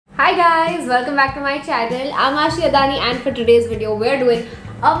Hi guys, welcome back to my channel. I'm Aashi Adani and for today's video we're doing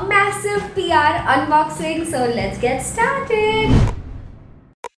a massive PR unboxing. So let's get started.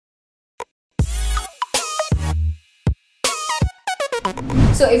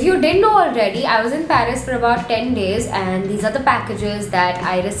 So if you didn't know already, I was in Paris for about 10 days and these are the packages that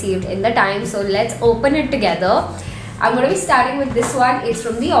I received in the time. So let's open it together. I'm going to be starting with this one. It's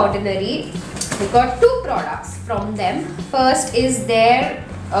from The Ordinary. We've got two products from them. First is their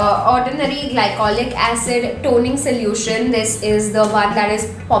Ordinary Glycolic Acid Toning Solution. This is the one that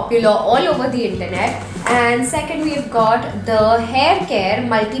is popular all over the internet. And second, we've got the Hair Care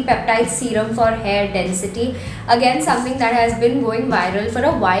Multi-Peptide Serum for Hair Density. Again, something that has been going viral for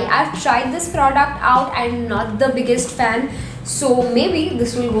a while. I've tried this product out. I'm not the biggest fan, so maybe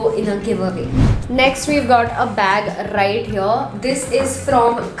this will go in a giveaway. Next, we've got a bag right here. This is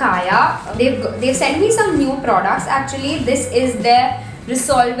from Kaya. They've sent me some new products. Actually, this is their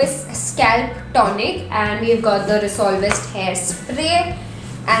Resolvist Scalp Tonic and we've got the Resolvist Hair Spray,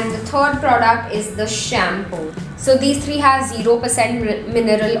 and the third product is the shampoo. So these three have 0%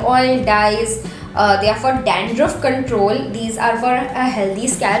 mineral oil dyes. They are for dandruff control. These are for a healthy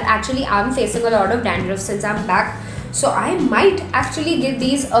scalp. Actually, I'm facing a lot of dandruff since I'm back, so I might actually give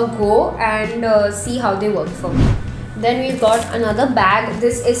these a go and see how they work for me. Then we've got another bag.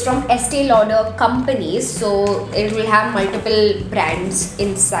 This is from Estee Lauder Companies, so it will have multiple brands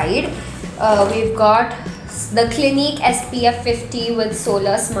inside. We've got the Clinique SPF 50 with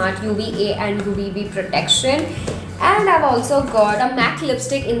Solar Smart UVA and UVB protection. And I've also got a MAC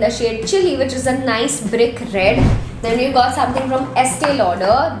lipstick in the shade Chili, which is a nice brick red. Then we've got something from Estee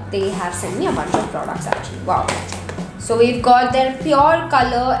Lauder. They have sent me a bunch of products actually. Wow. So we've got their Pure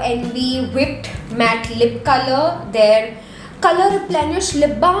Color NB Whipped Matte Lip Color, their Color Replenish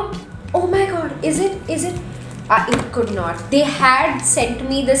Lip Balm. Oh my god, is it? It could not. They had sent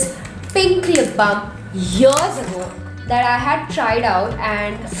me this pink lip balm years ago that I had tried out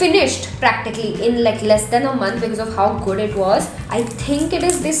and finished practically in like less than a month because of how good it was. I think it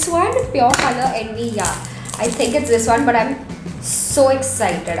is this one, Pure Color NB. Yeah, I think it's this one, but I'm so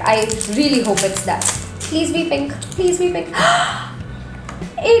excited. I really hope it's that. Please be pink. Please be pink.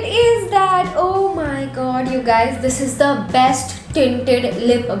 It is that. Oh my god, you guys. This is the best tinted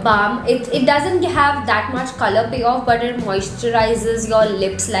lip balm. It doesn't have that much color payoff, but it moisturizes your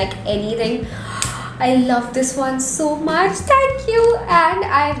lips like anything. I love this one so much. Thank you. And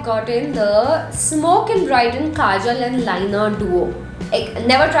I've gotten the Smoke and Brighten Kajal and Liner Duo.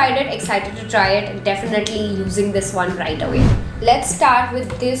 Never tried it. Excited to try it. Definitely using this one right away. Let's start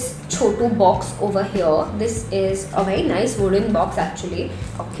with this Chotu box over here. This is a very nice wooden box actually.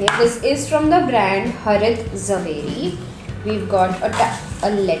 Okay, this is from the brand Harith Zaveri. We've got a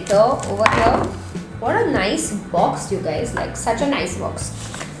letter over here. What a nice box, you guys. Like, such a nice box.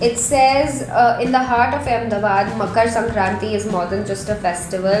 It says, in the heart of Ahmedabad, Makar Sankranti is more than just a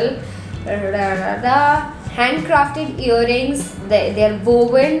festival. Handcrafted earrings. They're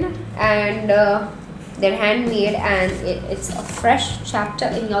woven and they're handmade, and it's a fresh chapter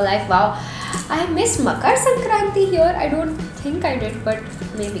in your life. Wow, I miss Makar Sankranti here. I don't think I did, but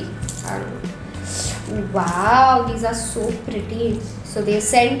maybe. I don't know. Wow, these are so pretty. So they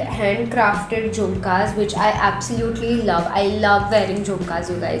sent handcrafted jhumkas, which I absolutely love. I love wearing jhumkas,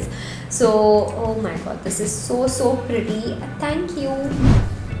 you guys. So, oh my god, this is so pretty. Thank you.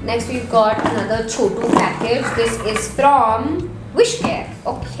 Next, we've got another Chotu package. This is from Wishcare.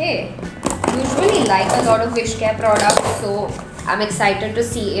 Okay. Usually like a lot of Wishcare products, so I'm excited to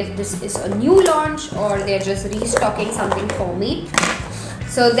see if this is a new launch or they're just restocking something for me.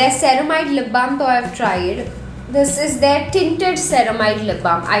 So their ceramide lip balm, though I've tried. This is their tinted ceramide lip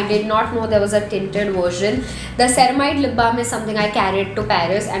balm. I did not know there was a tinted version. The ceramide lip balm is something I carried to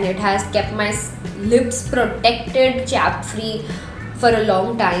Paris and it has kept my lips protected, chap free for a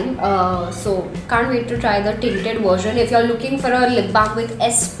long time. So can't wait to try the tinted version. If you're looking for a lip balm with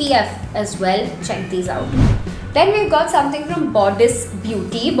SPF as well, check these out. Then we've got something from Bodice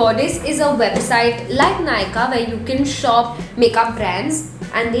Beauty. Bodice is a website like Nykaa where you can shop makeup brands,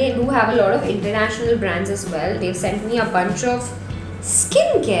 and they do have a lot of international brands as well. They've sent me a bunch of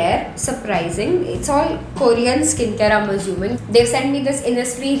skincare. Surprising. It's all Korean skincare, I'm assuming. They've sent me this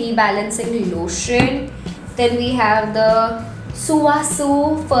Innisfree Rebalancing Lotion. Then we have the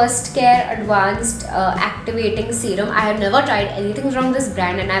Suwasu First Care Advanced Activating Serum. I have never tried anything from this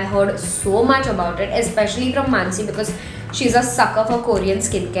brand and I've heard so much about it, especially from Mansi because she's a sucker for Korean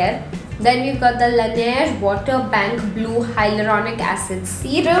skincare. Then we've got the Laneige Water Bank Blue Hyaluronic Acid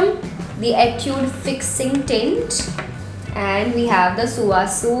Serum, the Etude Fixing Tint, and we have the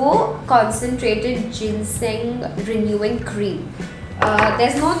Suwasu Concentrated Ginseng Renewing Cream.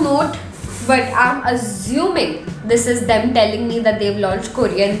 There's no note, but I'm assuming this is them telling me that they've launched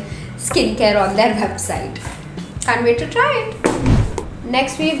Korean skincare on their website. Can't wait to try it.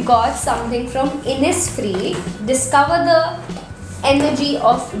 Next we've got something from Innisfree. Discover the energy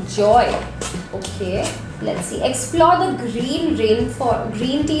of joy. Okay, let's see. Explore the green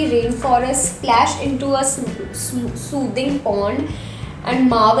tea rainforest, splash into a soothing pond, and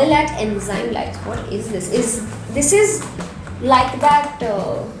marvel at enzyme lights. What is this? This is like that?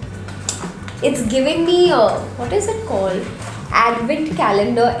 It's giving me what is it called? Advent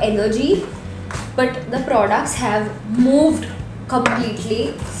calendar energy, but the products have moved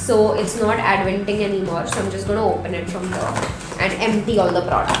completely, so it's not adventing anymore. So I'm just gonna open it from there and empty all the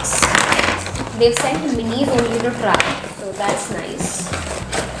products. They've sent minis only to try, so that's nice.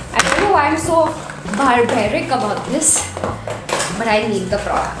 I don't know why I'm so barbaric about this, but I need the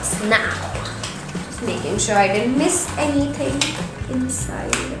products now. Just making sure I didn't miss anything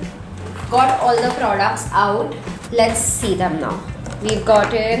inside. Got all the products out. Let's see them now. We've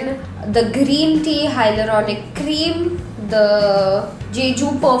gotten the green tea hyaluronic cream, the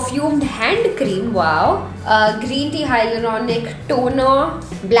Jeju perfumed hand cream, wow, green tea hyaluronic toner,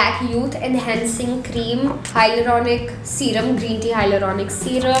 black youth enhancing cream, hyaluronic serum, green tea hyaluronic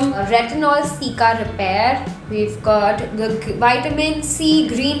serum, retinol Cica repair. We've got the vitamin C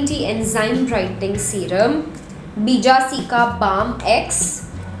green tea enzyme brightening serum, Bija Cica balm X,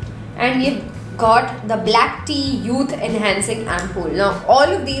 and we've got the black tea youth enhancing ampoule. Now all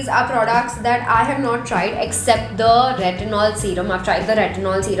of these are products that I have not tried except the retinol serum. I've tried the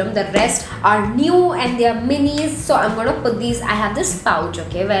retinol serum. The rest are new and they are minis, so I'm gonna put these. I have this pouch,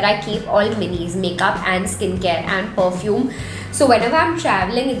 okay, where I keep all minis, makeup and skincare and perfume. So whenever I'm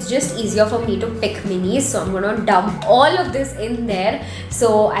traveling, it's just easier for me to pick minis. So I'm gonna dump all of this in there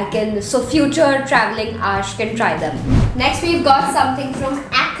so future traveling Ash can try them. Next we've got something from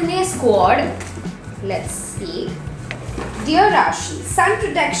Acne Squad. Let's see. Dear Aashi, sun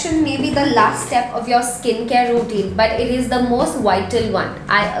protection may be the last step of your skincare routine, but it is the most vital one.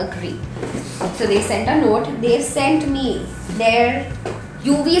 I agree. So they sent a note. They sent me their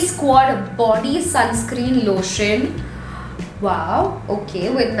UV Squad body sunscreen lotion. Wow,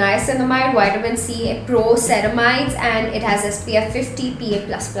 okay, with niacinamide, vitamin C, pro ceramides, and it has SPF 50,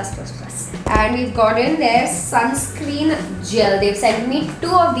 PA++++. And we've got in their sunscreen gel. They've sent me 2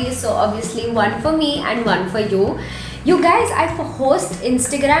 of these, so obviously one for me and one for you. You guys, I host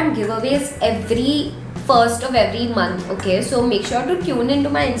Instagram giveaways every first of every month, okay? So make sure to tune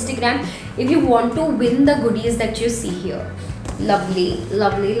into my Instagram if you want to win the goodies that you see here. Lovely,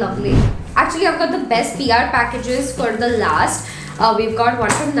 lovely, lovely. Actually, I've got the best PR packages for the last. We've got one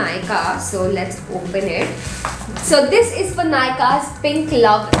from Nykaa, so let's open it. So this is for Nykaa's Pink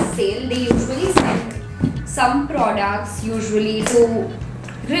Love Sale. They usually send some products usually to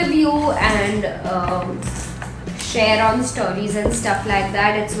review and share on stories and stuff like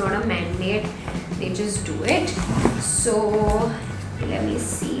that. It's not a mandate, they just do it. So let me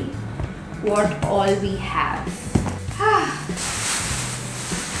see what all we have.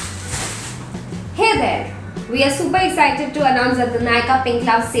 Hey there! We are super excited to announce that the Nykaa Pink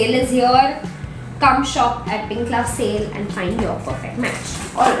Love Sale is here. Come shop at Pink Love Sale and find your perfect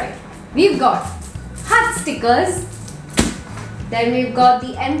match. Alright, we've got heart stickers. Then we've got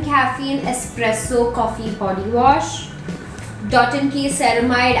the M Caffeine Espresso Coffee Body Wash, Dot & Key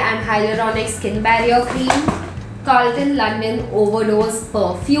Ceramide and Hyaluronic Skin Barrier Cream, Carlton London Overdose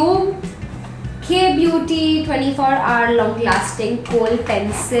Perfume, K-Beauty 24-hour long-lasting Kohl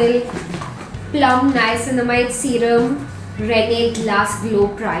Pencil, Plum Niacinamide Serum, Rene Glass Glow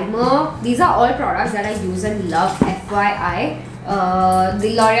Primer. These are all products that I use and love, FYI.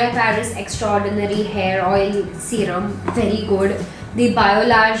 The L'Oreal Paris Extraordinary Hair Oil Serum, very good. The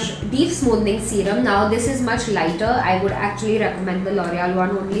Biolage Deep Smoothing Serum. Now this is much lighter. I would actually recommend the L'Oreal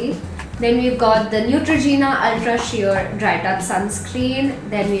one only. Then we've got the Neutrogena Ultra Sheer Dry Touch Sunscreen.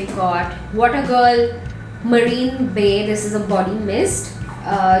 Then we've got Water Girl Marine Bay. This is a body mist.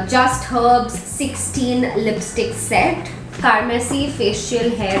 Just Herbs 16 lipstick set, Carmesy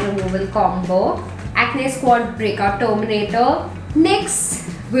facial hair removal combo, Acne Squad Breakout Terminator, NYX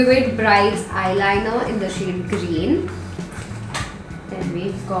Vivid Brides eyeliner in the shade green. Then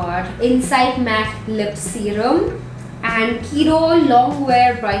we've got Insight Matte Lip Serum and Keto Long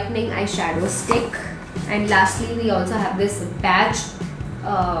Wear Brightening Eyeshadow Stick. And lastly, we also have this badge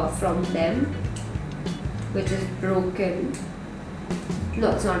from them, which is broken.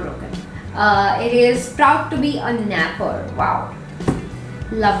 No, it's not broken. It is proud to be a napper. Wow,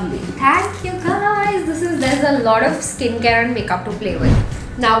 lovely. Thank you guys. There's a lot of skincare and makeup to play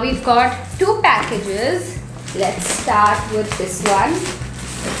with. Now we've got 2 packages. Let's start with this one.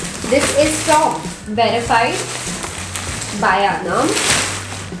 This is from Verified by Anam.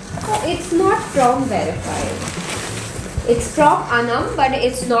 Oh, it's not from Verified. It's from Anam, but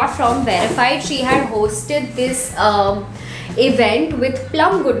it's not from Verified. She had hosted this event with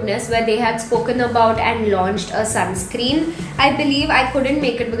Plum Goodness where they had spoken about and launched a sunscreen. I believe I couldn't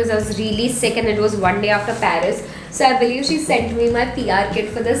make it because I was really sick and it was one day after Paris. So I believe she sent me my PR kit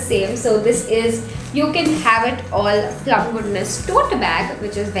for the same. So this is, you can have it all, Plum Goodness tote bag,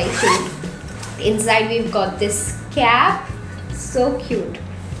 which is very cute. Inside we've got this cap, so cute.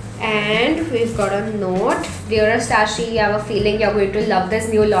 And we've got a note. Dearest Aashi, I have a feeling you're going to love this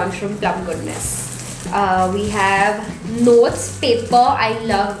new launch from Plum Goodness. We have notes, paper. I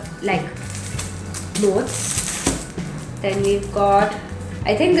love like notes. Then we've got,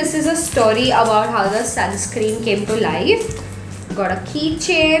 I think this is a story about how the sunscreen came to life. Got a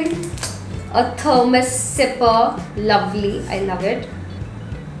keychain, a thermos sipper, lovely. I love it.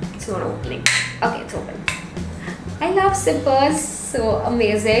 It's not opening. Okay, it's open. I love sippers, so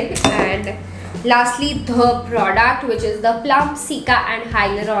amazing. And lastly, the product, which is the Plum Cica and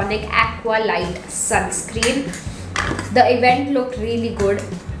Hyaluronic Aqua Light Sunscreen. The event looked really good,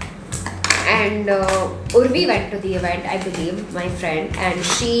 and Urvi went to the event, I believe, my friend, and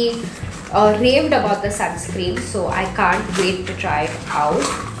she raved about the sunscreen, so I can't wait to try it out.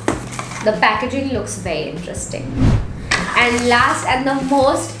 The packaging looks very interesting. And last and the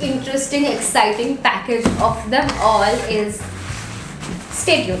most interesting, exciting package of them all is,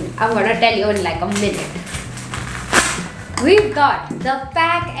 stay tuned, I'm gonna tell you in like a minute. We've got the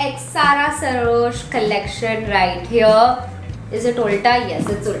Pack X Sara Sarosh collection right here. Is it Ulta? Yes,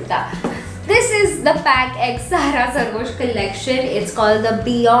 it's Ulta. This is the Pack X Sara Sarosh collection. It's called the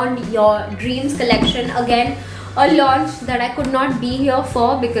Beyond Your Dreams collection. Again, a launch that I could not be here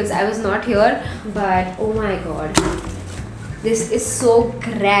for because I was not here. But oh my god, this is so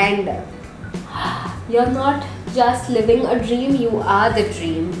grand. You're not just living a dream, you are the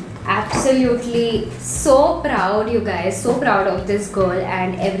dream. Absolutely so proud, you guys, so proud of this girl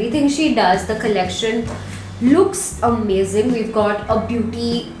and everything she does. The collection looks amazing. We've got a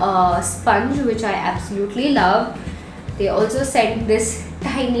beauty sponge, which I absolutely love. They also sent this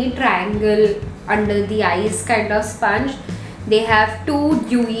tiny triangle under the eyes kind of sponge. They have 2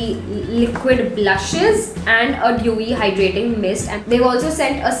 dewy liquid blushes and a dewy hydrating mist, and they've also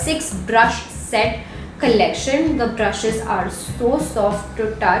sent a 6 brush set collection. The brushes are so soft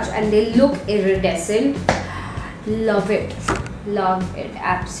to touch and they look iridescent. Love it,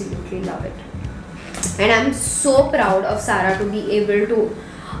 absolutely love it. And I'm so proud of Sara to be able to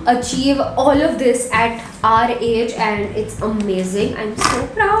achieve all of this at our age, and it's amazing. I'm so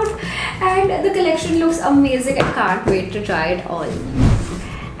proud, and the collection looks amazing. I can't wait to try it all.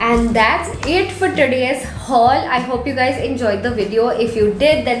 And that's it for today's haul. I hope you guys enjoyed the video. If you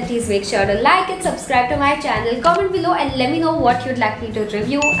did, then please make sure to like and subscribe to my channel. Comment below and let me know what you'd like me to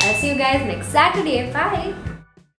review. I'll see you guys next Saturday. Bye.